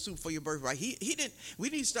a bowl of soup for your birthright. He didn't. We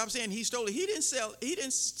need to stop saying he stole it. He didn't sell. He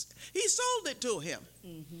sold it to him.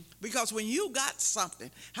 Mm-hmm. Because when you got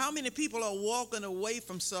something, how many people are walking away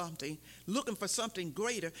from something, looking for something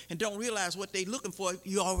greater, and don't realize what they're looking for?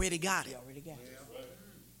 You already got it. You already got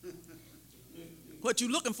it. What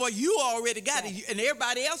you're looking for, you already got it. And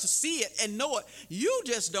everybody else see it and know it. You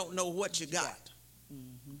just don't know what you got.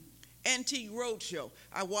 Antique Roadshow.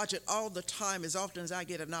 I watch it all the time, as often as I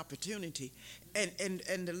get an opportunity. And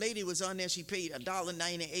the lady was on there. She paid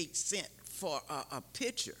 $1.98 for a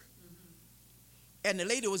picture. Mm-hmm. And the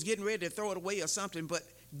lady was getting ready to throw it away or something, but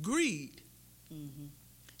greed. Mm-hmm.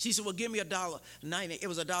 She said, well, give me $1.98. It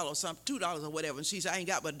was $1 or something, $2 or whatever. And she said, I ain't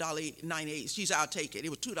got but $1.98. She said, I'll take it. It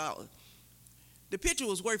was $2. The picture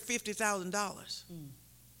was worth $50,000.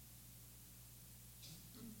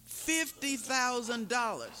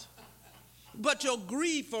 $50,000. But your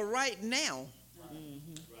greed for right now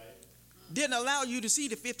didn't allow you to see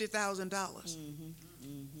the $50,000.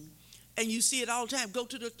 And you see it all the time. Go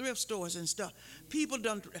to the thrift stores and stuff. People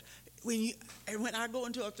don't. When I go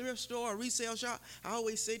into a thrift store or resale shop, I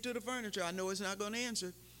always say to the furniture, I know it's not going to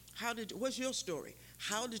answer, what's your story?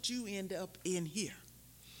 How did you end up in here?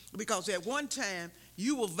 Because at one time,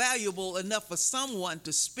 you were valuable enough for someone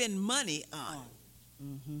to spend money on.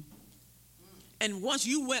 Mm-hmm. And once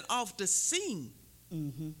you went off the scene,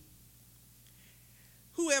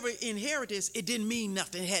 whoever inherited this, it didn't mean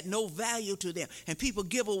nothing. It had no value to them. And people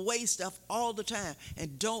give away stuff all the time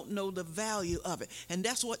and don't know the value of it. And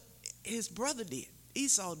that's what his brother did.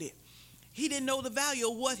 Esau did. He didn't know the value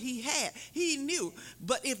of what he had. He knew.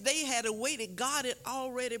 But if they had waited, God had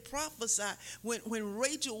already prophesied when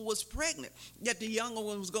Rachel was pregnant that the younger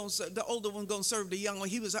one was going to serve, the older one going to serve the younger one.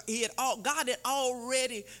 God had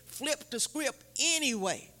already flipped the script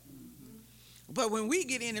anyway. But when we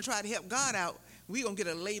get in and try to help God out, we're going to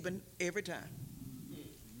get a Laban every time.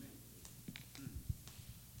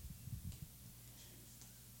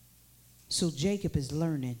 So Jacob is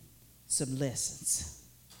learning some lessons.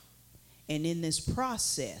 And in this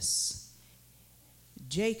process,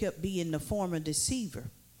 Jacob being the former deceiver,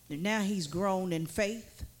 now he's grown in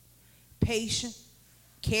faith, patient,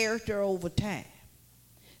 character over time.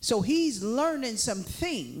 So he's learning some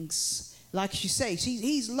things, like she says,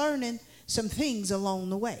 he's learning some things along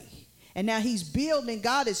the way. And now he's building.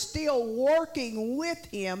 God is still working with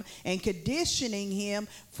him and conditioning him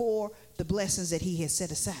for the blessings that he has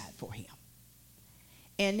set aside for him.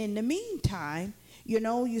 And in the meantime, you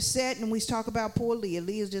know, you sat and we talk about poor Leah.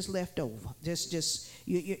 Leah's just left over.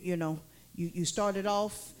 You started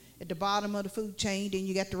off at the bottom of the food chain, then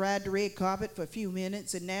you got to ride the red carpet for a few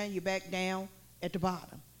minutes, and now you're back down at the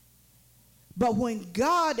bottom. But when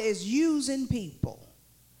God is using people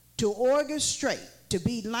to orchestrate, to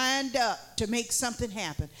be lined up, to make something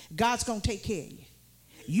happen, God's going to take care of you.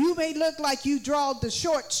 You may look like you draw the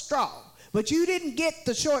short straw, but you didn't get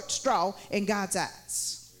the short straw in God's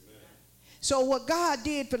eyes. Amen. So what God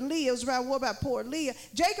did for Leah was about, what about poor Leah?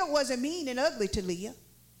 Jacob wasn't mean and ugly to Leah.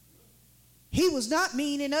 He was not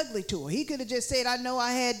mean and ugly to her. He could have just said, I know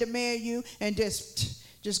I had to marry you, and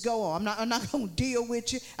just go on. I'm not going to deal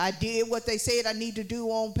with you. I did what they said I need to do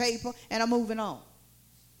on paper, and I'm moving on.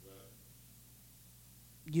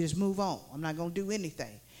 You just move on. I'm not going to do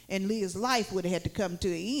anything. And Leah's life would have had to come to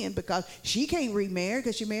an end because she can't remarry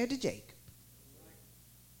because she married to Jacob.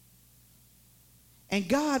 And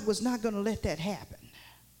God was not going to let that happen.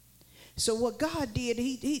 So what God did,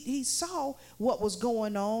 he saw what was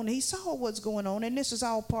going on. He saw what's going on, and this is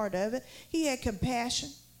all part of it. He had compassion,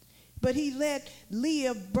 but he let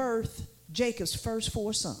Leah birth Jacob's first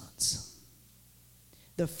 4 sons.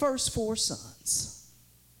 The first 4 sons.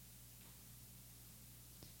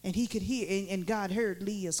 And he could hear, and God heard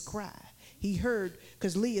Leah's cry. He heard,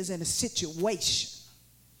 because Leah's in a situation.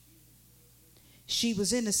 She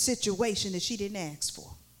was in a situation that she didn't ask for.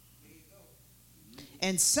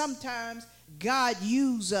 And sometimes God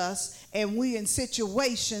uses us, and we're in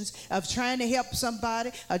situations of trying to help somebody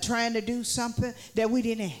or trying to do something that we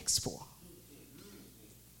didn't ask for.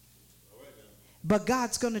 But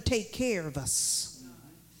God's going to take care of us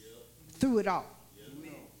through it all.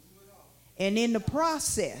 And in the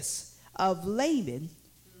process of Laban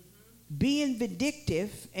being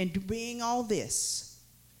vindictive and being all this,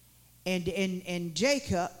 and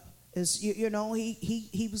Jacob is,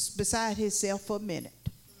 he was beside himself for a minute.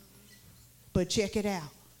 But check it out.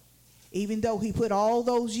 Even though he put all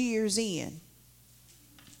those years in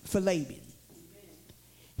for Laban,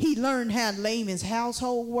 he learned how Laban's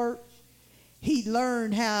household worked. He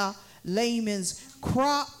learned how Laban's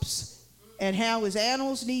crops and how his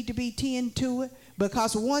animals need to be tended to it.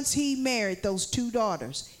 Because once he married those 2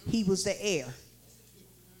 daughters, he was the heir.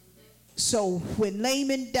 So when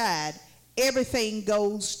Laban died, everything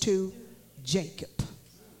goes to Jacob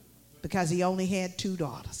because he only had 2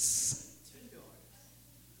 daughters.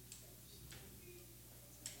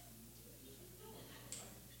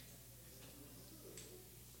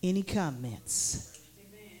 Any comments?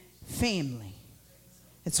 Family.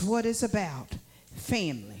 It's what it's about.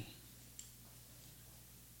 Family.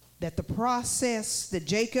 That the process that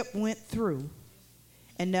Jacob went through,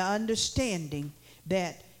 and the understanding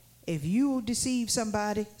that if you deceive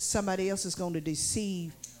somebody, somebody else is going to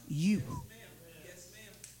deceive you. Yes,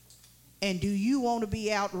 ma'am. And do you want to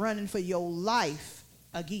be out running for your life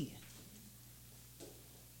again?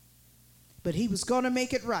 But he was going to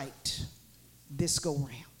make it right this go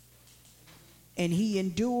round. And he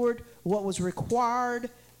endured what was required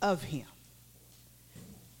of him.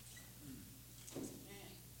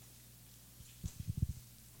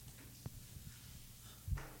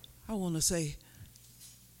 I want to say,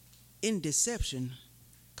 in deception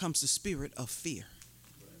comes the spirit of fear.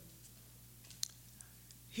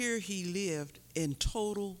 Here he lived in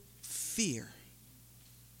total fear.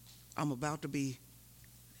 I'm about to be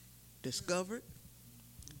discovered.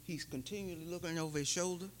 He's continually looking over his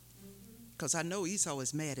shoulder because I know Esau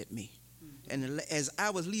is mad at me. And as I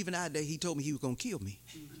was leaving out there, he told me he was going to kill me.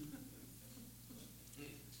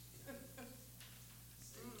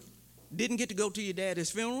 Didn't get to go to your daddy's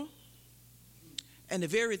funeral. And the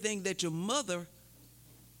very thing that your mother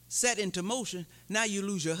set into motion, now you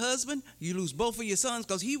lose your husband, you lose both of your sons,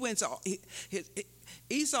 because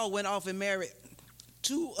Esau went off and married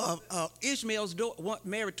 2 of Ishmael's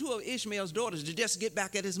daughters to just get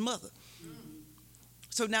back at his mother.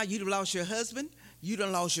 So now you lost your husband, you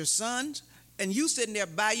done lost your sons, and you sitting there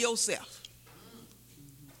by yourself.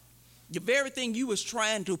 The very thing you was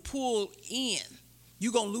trying to pull in,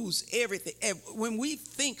 you're going to lose everything. And when we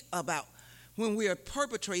think about when we are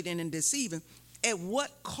perpetrating and deceiving, at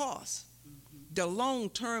what cost? The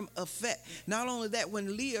long-term effect. Not only that,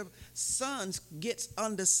 when Leah's sons gets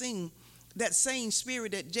under that same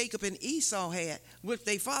spirit that Jacob and Esau had with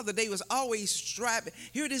their father, they was always striving.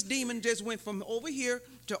 Here this demon just went from over here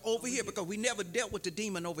to over here because we never dealt with the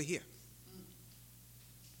demon over here.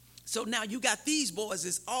 So now you got these boys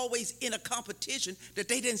that's always in a competition that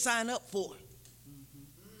they didn't sign up for.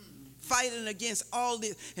 fighting against all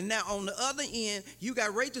this. And now on the other end, you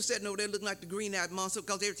got Rachel sitting over there looking like the green-eyed monster,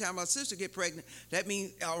 because every time my sister get pregnant, that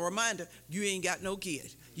means a reminder, you ain't got no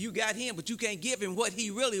kid. You got him, but you can't give him what he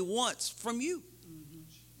really wants from you.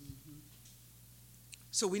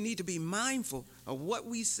 So we need to be mindful of what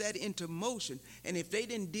we set into motion. And if they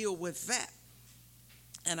didn't deal with that,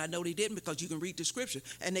 and I know they didn't, because you can read the scripture,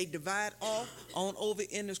 and they divide off on over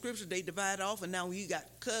in the scripture, they divide off, and now you got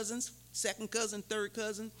cousins, second cousin, third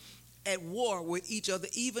cousin, at war with each other,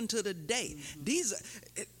 even to the day. These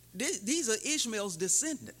are Ishmael's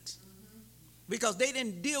descendants, because they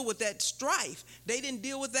didn't deal with that strife. They didn't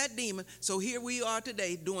deal with that demon. So here we are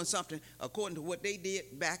today doing something according to what they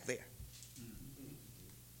did back there.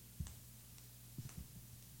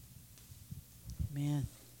 Man.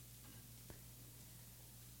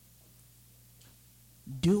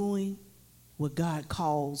 Doing what God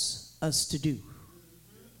calls us to do.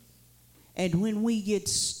 And when we get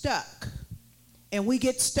stuck, that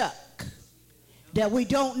we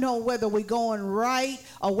don't know whether we're going right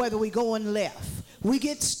or whether we're going left, we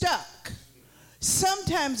get stuck.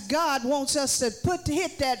 Sometimes God wants us to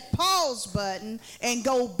hit that pause button and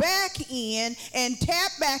go back in and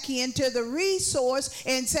tap back into the resource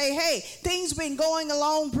and say, hey, things been going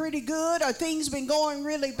along pretty good, or things been going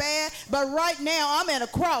really bad, but right now I'm at a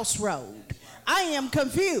crossroad. I am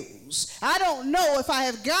confused. I don't know if I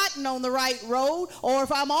have gotten on the right road or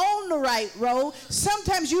if I'm on the right road.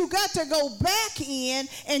 Sometimes you got to go back in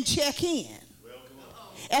and check in.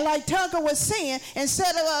 And like Tonka was saying,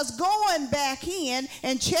 instead of us going back in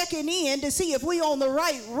and checking in to see if we on the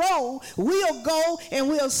right road, we'll go and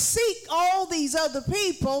we'll seek all these other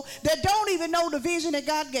people that don't even know the vision that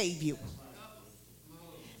God gave you.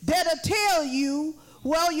 That'll tell you,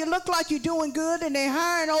 well, you look like you're doing good, and they're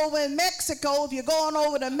hiring over in Mexico. If you're going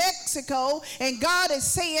over to Mexico, and God is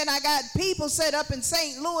saying, I got people set up in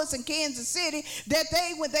St. Louis and Kansas City that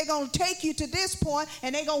they're going to take you to this point,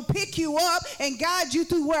 and they're going to pick you up and guide you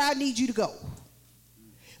through where I need you to go.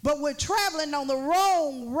 But we're traveling on the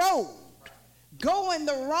wrong road, going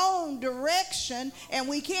the wrong direction, and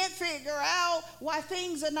we can't figure out why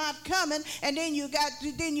things are not coming. And then you got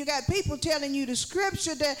people telling you the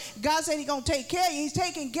scripture that God said he's going to take care of you. He's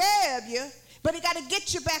taking care of you, but he got to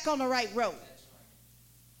get you back on the right road.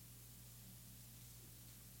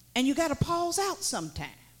 And you got to pause out sometime,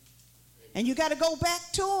 and you got to go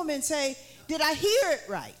back to him and say, did I hear it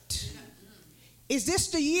right? Is this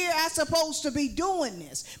the year I'm supposed to be doing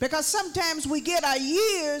this? Because sometimes we get our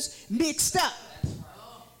years mixed up.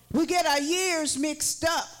 We get our years mixed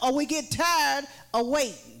up, or we get tired of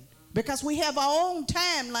waiting, because we have our own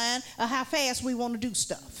timeline of how fast we want to do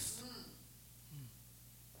stuff.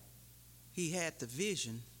 He had the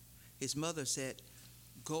vision. His mother said,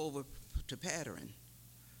 go over to Pattern.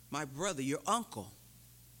 My brother, your uncle.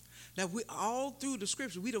 Now, we all through the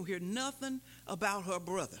scripture, we don't hear nothing about her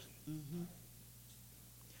brother.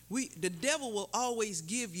 The devil will always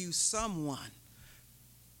give you someone.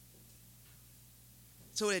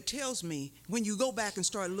 So it tells me, when you go back and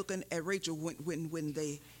start looking at Rachel when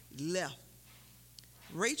they left,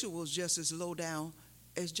 Rachel was just as low down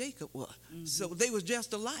as Jacob was. So they was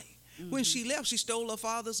just alike. When she left, she stole her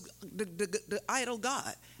father's the idol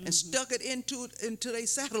god and stuck it into a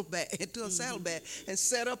saddlebag, and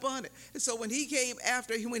set up on it. And so when he came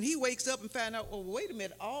after, when he wakes up and find out, oh, wait a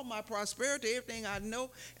minute, all my prosperity, everything I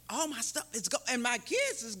know, all my stuff is gone, and my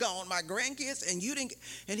kids is gone, my grandkids, and you didn't.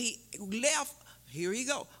 And he left. Here he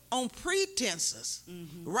go on pretenses,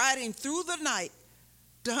 riding through the night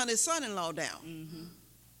to hunt his son-in-law down.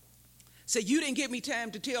 Said, you didn't give me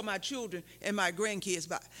time to tell my children and my grandkids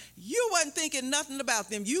about. You wasn't thinking nothing about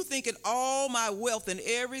them. You thinking all my wealth and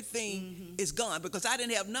everything is gone, because I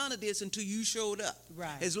didn't have none of this until you showed up.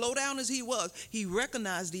 Right. As low down as he was, he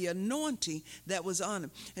recognized the anointing that was on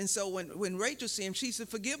him. And so when Rachel see him, she said,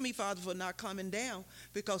 forgive me, Father, for not coming down,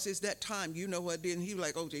 because it's that time. You know what? Then he was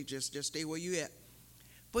like, okay, just stay where you at.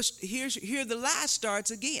 But here the lie starts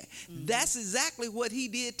again. That's exactly what he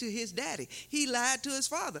did to his daddy. He lied to his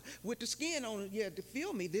father with the skin on it. Yeah, to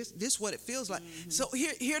feel me, this is what it feels like. So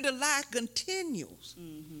here the lie continues.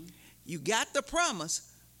 You got the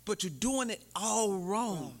promise, but you're doing it all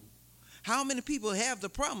wrong. How many people have the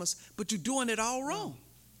promise, but you're doing it all wrong?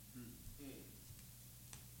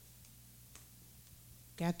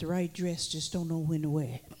 Got the right dress, just don't know when to wear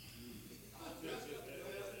it.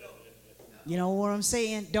 You know what I'm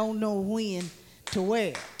saying? Don't know when to wear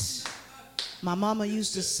it. My mama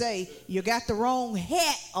used to say, you got the wrong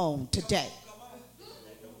hat on today.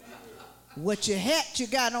 What your hat you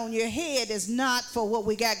got on your head is not for what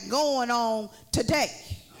we got going on today.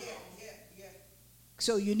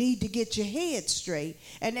 So you need to get your head straight.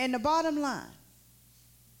 And the bottom line,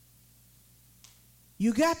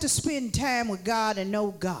 you got to spend time with God and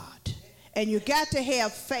know God. And you got to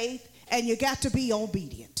have faith, and you got to be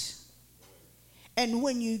obedient. And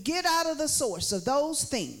when you get out of the source of those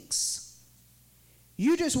things,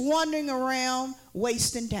 you're just wandering around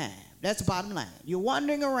wasting time. That's the bottom line. You're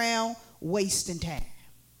wandering around wasting time.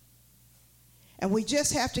 And we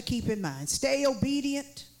just have to keep in mind, stay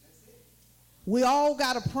obedient. We all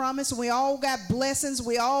got a promise. We all got blessings.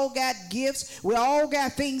 We all got gifts. We all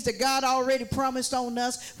got things that God already promised on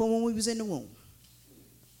us from when we was in the womb.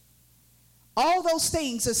 All those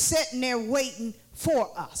things are sitting there waiting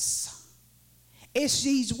for us.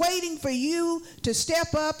 He's waiting for you to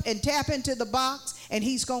step up and tap into the box, and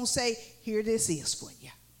he's going to say, here this is for you.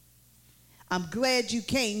 I'm glad you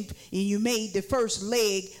came and you made the first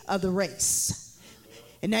leg of the race.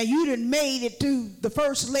 And now you done made it through the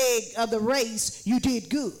first leg of the race. You did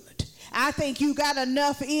good. I think you got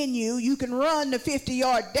enough in you. You can run the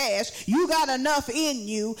 50-yard dash. You got enough in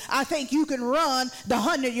you. I think you can run the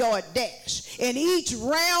 100-yard dash. And each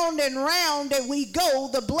round and round that we go,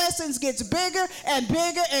 the blessings gets bigger and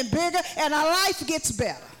bigger and bigger, and our life gets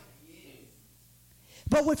better.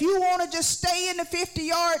 But if you want to just stay in the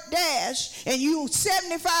 50-yard dash and you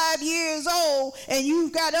 75 years old and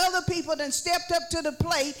you've got other people that stepped up to the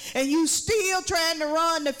plate and you still trying to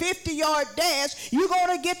run the 50-yard dash, you're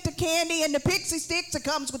going to get the candy and the pixie sticks that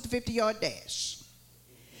comes with the 50-yard dash.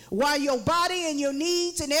 While your body and your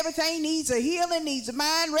needs and everything needs a healing, needs a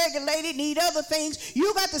mind regulated, need other things,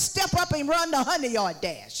 you got to step up and run the 100-yard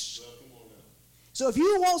dash. So if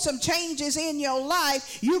you want some changes in your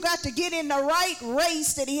life, you got to get in the right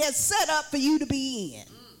race that he has set up for you to be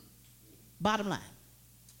in. Bottom line.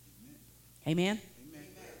 Amen? Amen.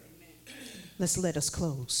 Let's let us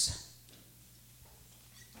close.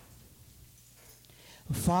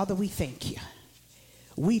 Father, we thank you.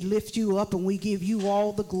 We lift you up and we give you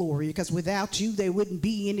all the glory, because without you there wouldn't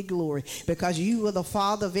be any glory, because you are the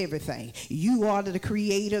Father of everything. You are the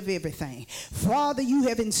creator of everything. Father, you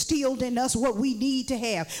have instilled in us what we need to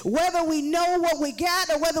have, whether we know what we got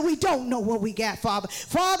or whether we don't know what we got, Father.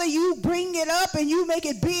 Father, you bring it up and you make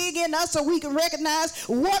it big in us so we can recognize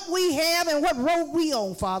what we have and what road we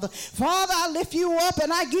on, Father. Father, I lift you up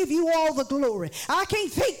and I give you all the glory. I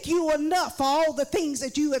can't thank you enough for all the things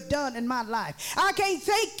that you have done in my life. I can't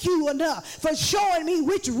thank you enough for showing me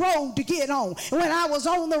which road to get on. When I was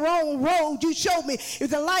on the wrong road, you showed me if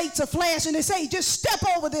the lights are flashing and say, just step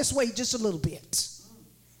over this way just a little bit.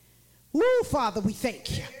 Woo, Father, we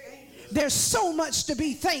thank you. There's so much to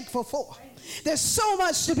be thankful for. There's so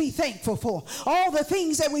much to be thankful for. All the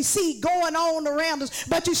things that we see going on around us,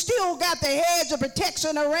 but you still got the hedge of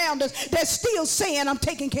protection around us that's still saying, I'm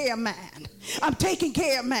taking care of mine. I'm taking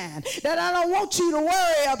care of mine. That I don't want you to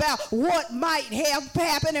worry about what might have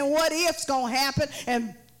happened and what if's going to happen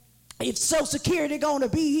and if Social Security going to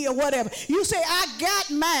be here, whatever. You say, I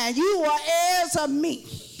got mine. You are heirs of me.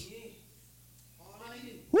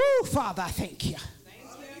 Woo, Father, I thank you.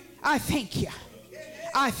 I thank you.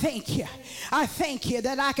 I thank you. I thank you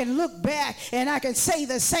that I can look back and I can say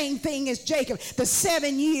the same thing as Jacob. The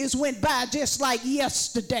 7 years went by just like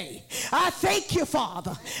yesterday. I thank you,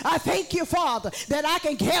 Father. I thank you, Father, that I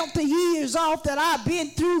can count the years off, that I've been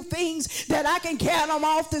through things, that I can count them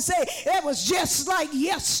off to say it was just like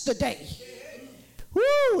yesterday.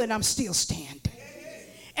 Woo, and I'm still standing.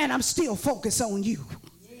 And I'm still focused on you.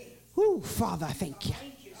 Woo, Father, I thank you.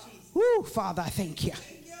 Woo, Father, I thank you.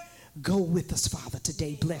 Go with us, Father,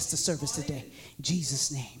 today. Bless the service today. In Jesus'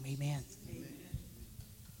 name, amen.